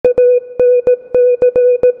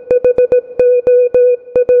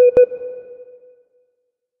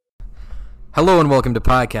Hello and welcome to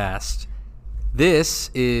Podcast. This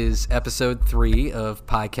is episode 3 of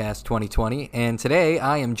Podcast 2020, and today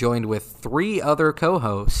I am joined with 3 other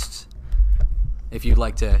co-hosts. If you'd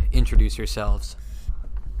like to introduce yourselves.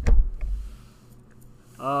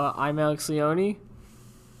 I'm Alex Leone.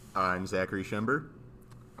 I'm Zachary Schember.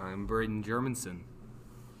 I'm Braden Germanson.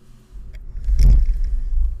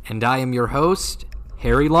 And I am your host,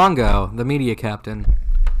 Harry Longo, the media captain.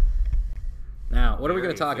 Now, what are we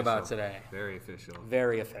going to talk about today? Very official.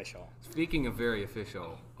 Very official. Speaking of very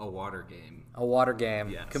official, a water game. A water game.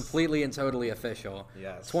 Yes. Completely and totally official.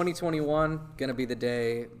 Yes. 2021, going to be the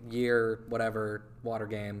day, year, whatever, water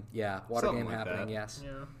game. Yeah, water Something game like happening, that. yes.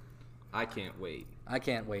 Yeah. I can't wait. I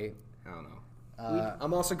can't wait. I don't know. Uh,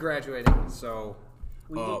 I'm also graduating, so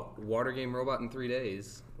We water game robot in 3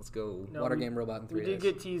 days. Let's go. No, water we- game robot in 3 We days.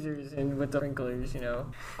 did get teasers and with the sprinklers, you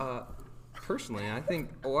know. Personally, I think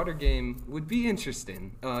a water game would be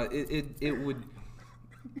interesting. It would.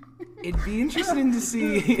 It'd be interesting to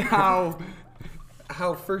see how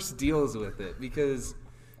First deals with it, because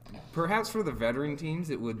perhaps for the veteran teams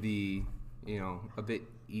it would be, a bit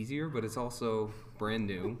easier, but it's also brand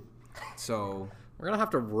new. So We're going to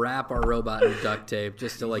have to wrap our robot in duct tape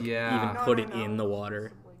just to, Yeah. even put it in the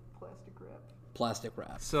water. Plastic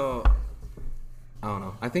wrap. So, I don't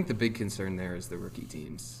know. I think the big concern there is the rookie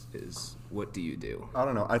teams. Is what do you do? I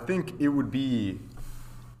don't know. I think it would be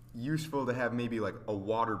useful to have maybe like a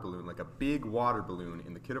water balloon, like a big water balloon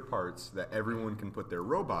in the kit of parts that everyone can put their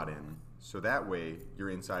robot in. So that way you're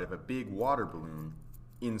inside of a big water balloon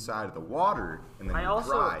inside of the water, and then I you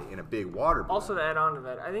also- dry in a big water balloon. Also, to add on to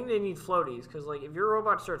that, I think they need floaties because, if your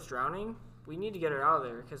robot starts drowning, we need to get it out of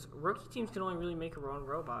there because rookie teams can only really make their own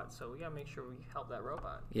robot, so we gotta make sure we help that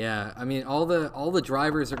robot. Yeah, I mean, all the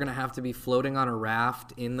drivers are going to have to be floating on a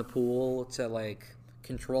raft in the pool to,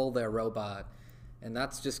 control their robot. And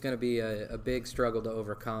that's just going to be a big struggle to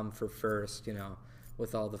overcome for First,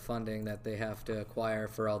 with all the funding that they have to acquire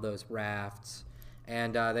for all those rafts.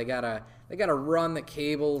 And they gotta run the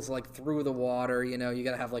cables through the water. You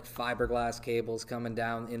gotta have fiberglass cables coming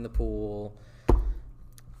down in the pool,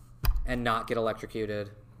 and not get electrocuted.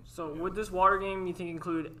 So, would this water game, you think,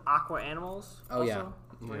 include aqua animals? Oh, yeah.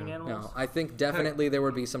 Marine Yeah. animals? No, I think definitely there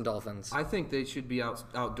would be some dolphins. I think they should be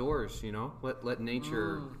outdoors. Let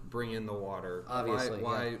nature bring in the water. Obviously,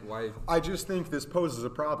 Why? I just think this poses a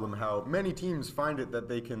problem how many teams find it that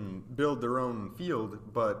they can build their own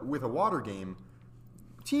field, but with a water game,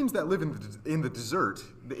 teams that live in the desert,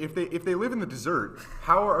 if they live in the desert,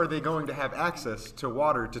 how are they going to have access to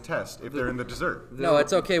water to test if they're in the desert? No,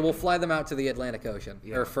 it's okay. We'll fly them out to the Atlantic Ocean.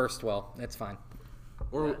 Yeah. Or first, it's fine.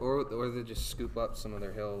 Or they just scoop up some of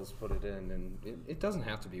their hills, put it in, and it doesn't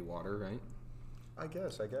have to be water, right? I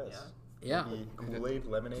guess. Yeah. Maybe Kool-Aid,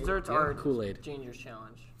 lemonade. Desserts Yeah. are Kool-Aid. Dangerous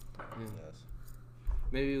challenge. Yes.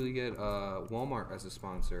 Maybe we get Walmart as a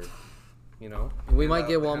sponsor. We might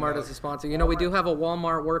get Walmart as a sponsor. We do have a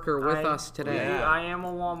Walmart worker with I- us today. Yeah. I am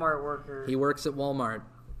a Walmart worker. He works at Walmart.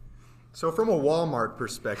 So from a Walmart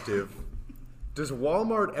perspective, does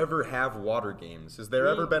Walmart ever have water games? Has there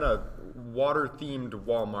ever been a water-themed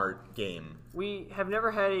Walmart game? We have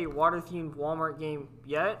never had a water-themed Walmart game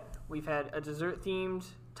yet. We've had a dessert-themed,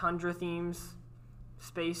 tundra themes,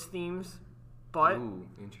 space themes, but Ooh,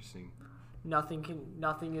 interesting.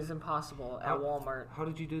 nothing is impossible at Walmart. How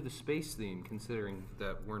did you do the space theme, considering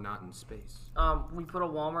that we're not in space? We put a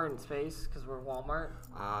Walmart in space because we're Walmart.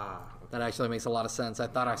 That actually makes a lot of sense. I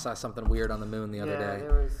thought I saw something weird on the moon the other Yeah, day.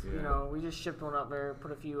 there was. Yeah. We just shipped one up there,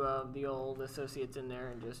 put a few of the old associates in there,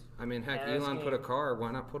 and just. I mean, heck, Yeah, that's Elon game. put a car.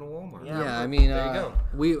 Why not put a Walmart? Yeah. Yeah, I mean, There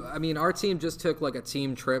you go. our team just took a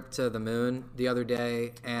team trip to the moon the other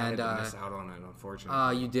day, I and had to miss out on it,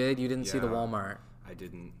 unfortunately. you did. You didn't see the Yeah. Walmart. I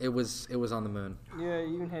didn't. It was on the moon. Yeah,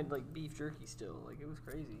 you even had beef jerky still. It was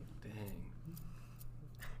crazy. Dang.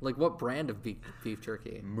 What brand of beef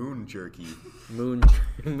jerky? Moon jerky. Moon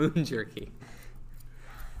jerky.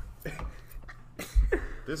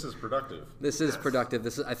 This is productive. This is productive.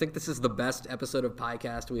 I think this is the best episode of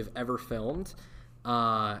Podcast we have ever filmed.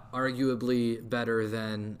 Arguably better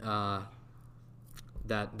than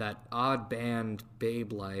that odd band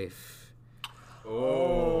Babe Life.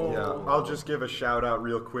 Oh. Yeah, I'll just give a shout out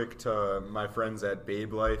real quick to my friends at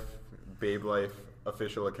Babe Life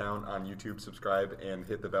official account on YouTube. Subscribe and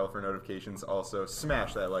hit the bell for notifications. Also,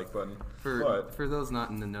 smash that like button. For those not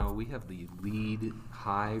in the know, we have the lead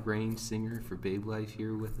high range singer for Babe Life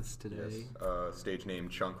here with us today. Stage name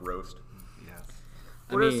Chunk Roast. Yes.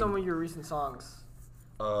 What are some of your recent songs?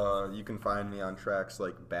 You can find me on tracks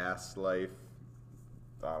like Bass Life.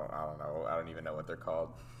 I don't know. I don't even know what they're called.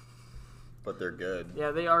 but they're good.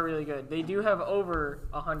 Yeah, they are really good. They do have over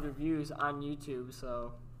 100 views on YouTube,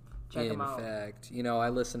 so check them out. In fact, you know, I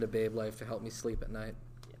listen to Babe Life to help me sleep at night.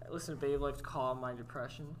 Yeah, listen to Babe Life to calm my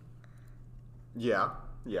depression. Yeah.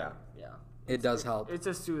 Yeah. It does help. It's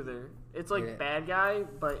a soother. It's like Yeah. Bad Guy,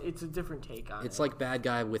 but it's a different take on it. It's like Bad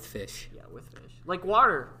Guy with fish. Yeah, with fish. Like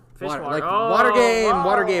water. Fish water. Like oh, water game, wow.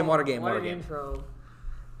 water game, water game, What water an game. intro.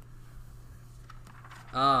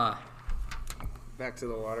 Back to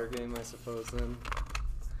the water game, I suppose, then.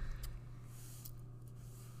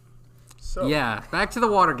 So Yeah, back to the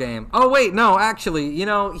water game. Oh, wait, no, actually, you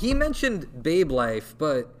know, he mentioned Babe Life,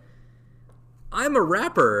 but I'm a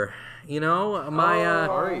rapper, you know?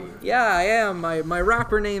 Are you? Yeah, I am. My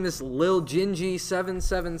rapper name is Lil Gingy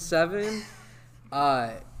 777.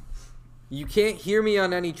 You can't hear me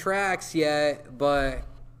on any tracks yet, but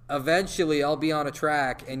eventually I'll be on a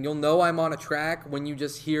track, and you'll know I'm on a track when you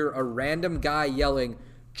just hear a random guy yelling,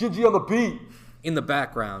 Gingy on the beat, in the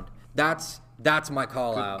background. That's my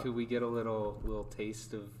call out. Could we get a little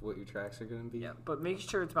taste of what your tracks are going to be? Yeah, but make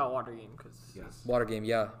sure it's about water game because Yes. Water game,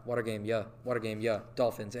 yeah. Water game, yeah. Water game, yeah.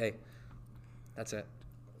 Dolphins, A. That's it.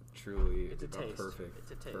 Truly, It's a taste. perfect.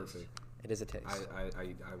 It's a taste. Perfect. It is a taste.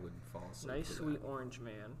 I would fall asleep. nice to sweet that. orange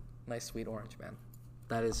man. Nice sweet orange, man.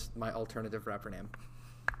 That is my alternative rapper name.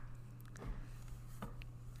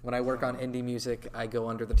 When I work on indie music, I go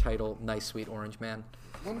under the title Nice Sweet Orange Man.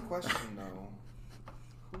 One question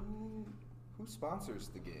though, who sponsors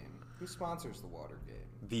the game? Who sponsors the water game?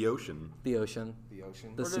 the ocean, The ocean, The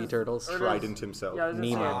ocean. the Or sea does- turtles, or does- Trident himself. Yeah, I was gonna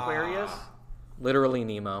say Nemo. Aquarius. literally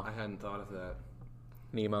Nemo, I hadn't thought of that.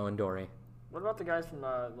 Nemo and Dory. What about the guys from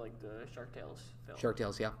like the Shark Tales film? Shark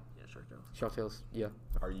Tales, yeah. Yeah, Shark Tales. Shark Tales, yeah.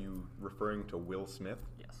 Are you referring to Will Smith?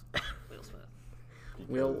 Yes. Will Smith.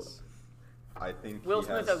 Will- Because I think Will he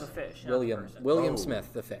Smith has, as a fish. not a person. William Oh.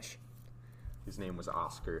 Smith, the fish. His name was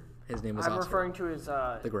Oscar. His name was I'm Oscar. referring to his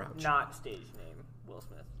The Grouch. not stage name, Will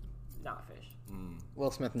Smith, not fish. Will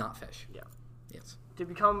Smith, not fish. Yeah. Yes. To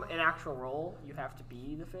become an actual role, you have to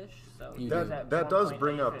be the fish. So You there's do. That does 1.8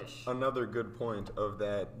 bring up fish. another good point of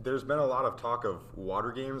that there's been a lot of talk of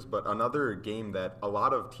water games, but another game that a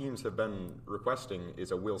lot of teams have been requesting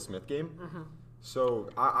is a Will Smith game. Mm-hmm. So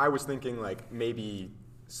I was thinking like maybe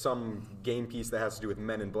some game piece that has to do with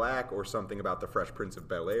Men in Black or something about the Fresh Prince of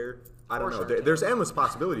Bel-Air. I don't Or know. Shark There's Tales. endless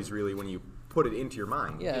possibilities really when you put it into your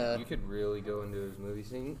mind. Yeah. You could really go into his movie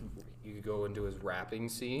scene. You could go into his rapping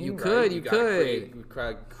scene. You right? could, you gotta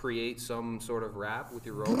could. create some sort of rap with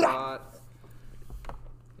your robot.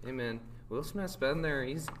 Hey man, Will Smith's been there.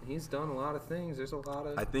 He's done a lot of things. There's a lot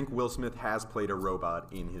of. I think Will Smith has played a robot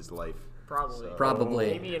in his life. Probably. So- Probably.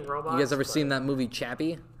 Maybe in robots. You guys ever but- seen that movie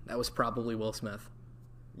Chappie? That was probably Will Smith.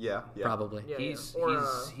 Yeah. Probably. Yeah, he's yeah. Or,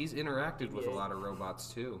 he's interacted with a BB-8. lot of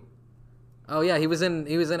robots too. Oh yeah, he was in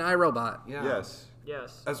iRobot. Yeah. Yes.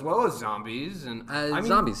 Yes. As well as zombies and I mean,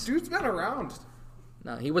 zombies. Dude's been around.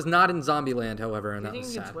 No, he was not in Zombieland, however, and Do that you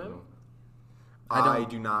was think he can sad. swim? I, don't-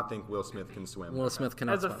 do not think Will Smith can swim. Will Smith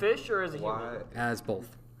cannot As a swim. fish or as a Why? human? As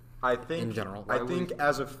both. I think In general. I Why think would-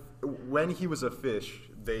 as when he was a fish,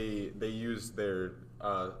 they used their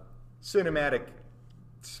cinematic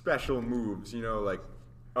special moves. You know, like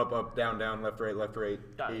up, down, left, right,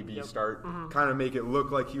 Got it, A, B, yep. start. Kind of make it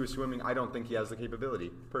look like he was swimming. I don't think he has the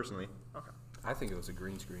capability, personally. Okay. I think it was a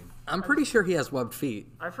green screen. I'm pretty sure he has webbed feet.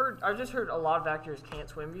 I've just heard a lot of actors can't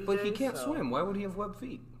swim these But days. he can't so- swim. Why would he have webbed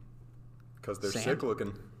feet? Because they're Sand? sick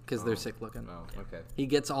looking. Because they're sick looking. Oh, okay. He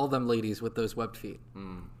gets all them ladies with those webbed feet.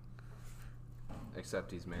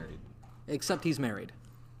 Except he's married. Except he's married.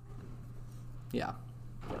 Yeah.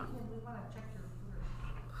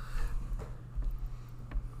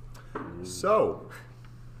 So,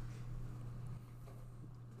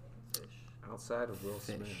 Outside of Will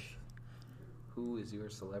Smith, Fish. who is your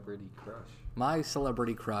celebrity crush? My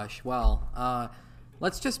celebrity crush. Well,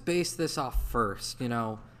 let's just base this off first. You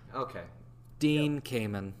know, Okay. Dean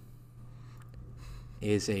Kamen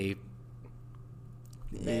is a.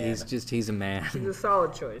 He's a man. He's a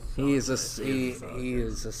solid choice. He is a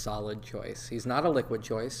solid choice. He's not a liquid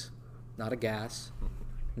choice, not a gas,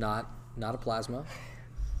 not a plasma.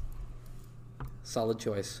 Solid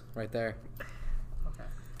choice right there. Okay.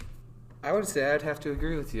 I would say I'd have to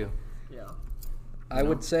agree with you. Yeah. I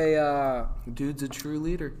would say Dude's a true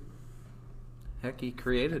leader. Heck, he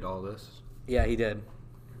created all this. yeah, he did.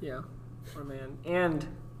 Yeah. What a man. And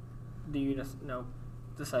the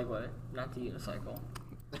Segway, not the unicycle.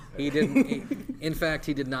 He didn't in fact,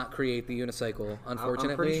 he did not create the unicycle,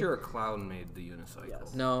 unfortunately. I'm pretty sure a clown made the unicycle.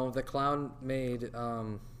 Yes. No, the clown made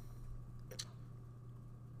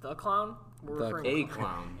The clown? We're The- referring A to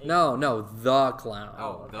clown. No, the clown.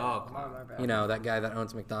 Oh, the My clown. bad. You know, that guy that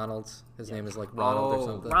owns McDonald's. His name is like Ronald or Oh.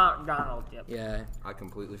 something. Donald. Yep. Yeah. I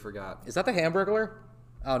completely forgot. Is that the Hamburglar?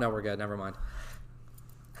 Oh no, we're good. Never mind.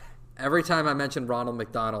 Every time I mention Ronald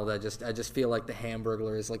McDonald, I just feel like the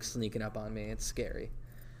Hamburglar is like sneaking up on me. It's scary.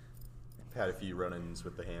 I've had a few run-ins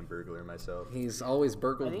with the Hamburglar myself. He's always I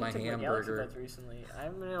burgled think my he took my Galaxy hamburger. Pets recently. I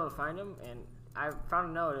haven't been able to find him, and I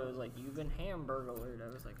found a note. It was like, "You've been hamburglared."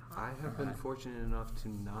 I was like, huh? I have been fortunate enough to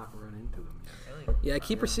not run into him yet. Really? Yeah, I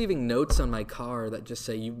keep receiving notes on my car that just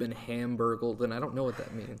say you've been hamburgled, and I don't know what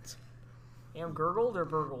that means. Ham-gurgled or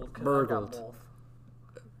burgled? 'Cause I've got Burgled. both.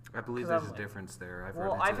 I believe 'Cause there's I'm a like- difference there. I've Well,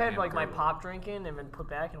 run into I've the had like my hamburger. pop drinking and been put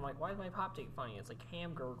back, and I'm like, "Why is my pop taste funny?" It's like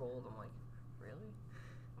ham-gurgled. I'm like,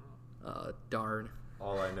 really? Darn.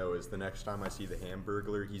 All I know is the next time I see the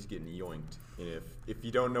Hamburglar, he's getting yoinked. And if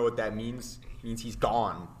you don't know what that means, it means he's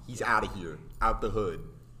gone. He's out of here, out the hood,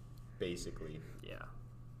 basically. Yeah.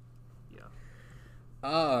 Yeah.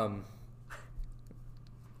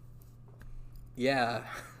 Yeah.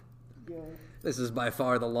 This is by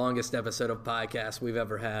far the longest episode of podcast we've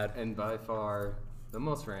ever had. And by far the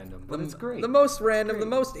most random, but it's great. The most random, the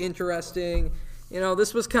most interesting. You know,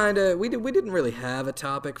 this was kind of we didn't really have a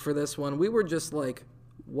topic for this one. We were just like,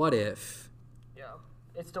 what if? Yeah.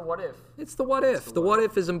 It's the what if. It's the what if. The what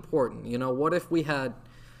if is important. You know, what if we had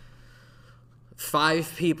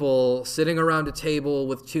 5 people sitting around a table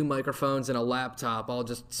with 2 microphones and a laptop, all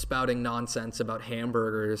just spouting nonsense about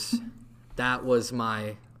hamburgers? That was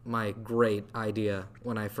my great idea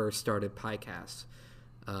when I first started Piecast.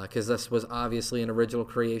 Because this was obviously an original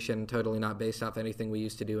creation, totally not based off anything we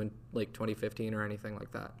used to do in like 2015 or anything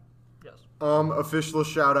like that. Yes. Official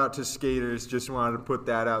shout out to skaters. Just wanted to put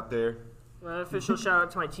that out there. Official shout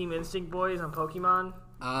out to my Team Instinct boys on Pokemon.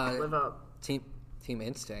 Live up. Team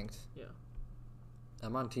Instinct. Yeah.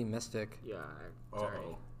 I'm on Team Mystic. Yeah. Sorry.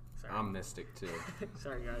 Uh-oh. Sorry. I'm Mystic too.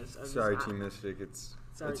 Sorry, guys. I'm Sorry, just- Team Mystic. It's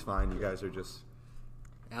Sorry. fine. You guys are just.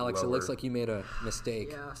 Alex, it Lower. looks like you made a mistake.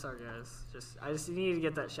 Yeah, sorry, guys. I just needed to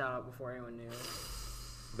get that shout out before anyone knew.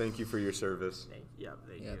 Thank you for your service. Thank Yeah,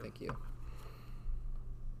 you. thank you.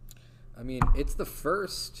 I mean, it's the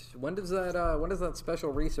first. When does that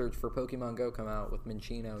special research for Pokemon Go come out with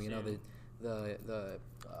Minccino? You know, the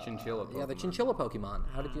Chinchilla Yeah, the Pokemon. Chinchilla Pokemon.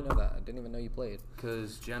 How did you know that? I didn't even know you played.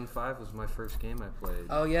 Because Gen 5 was my first game I played.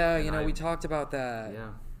 Oh yeah, And you know, we I- talked about that. Yeah.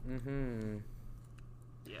 Mm-hmm.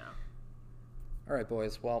 Yeah. All right,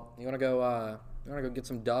 boys. Well, you wanna go get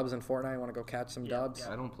some dubs in Fortnite? You wanna go catch some dubs?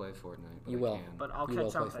 I don't play Fortnite. But You I will. Can. But I'll You catch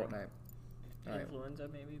will play something. Fortnite. All right. Influenza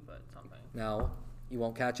maybe, but something. No, you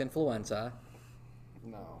won't catch influenza.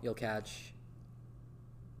 No. You'll catch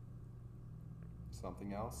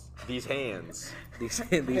Something else? These hands. these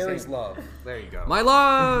Harry's love. There you go. My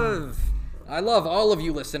love! I love all of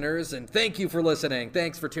you listeners, and thank you for listening.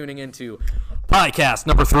 Thanks for tuning into podcast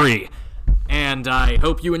number 3. And I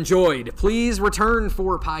hope you enjoyed. Please return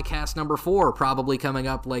for podcast number 4, probably coming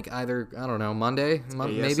up like either, I don't know, Monday?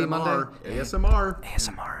 Maybe Monday? ASMR.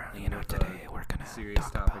 ASMR, you know, today we're going to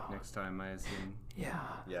Serious topic next time, I assume. Yeah.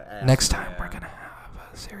 Yeah. Next time Yeah. we're going to have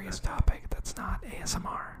a serious topic that's not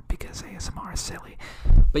ASMR, because ASMR is silly.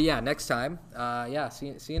 But yeah, next time.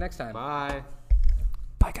 See you next time. Bye.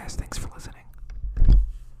 Bye, guys. Thanks for listening.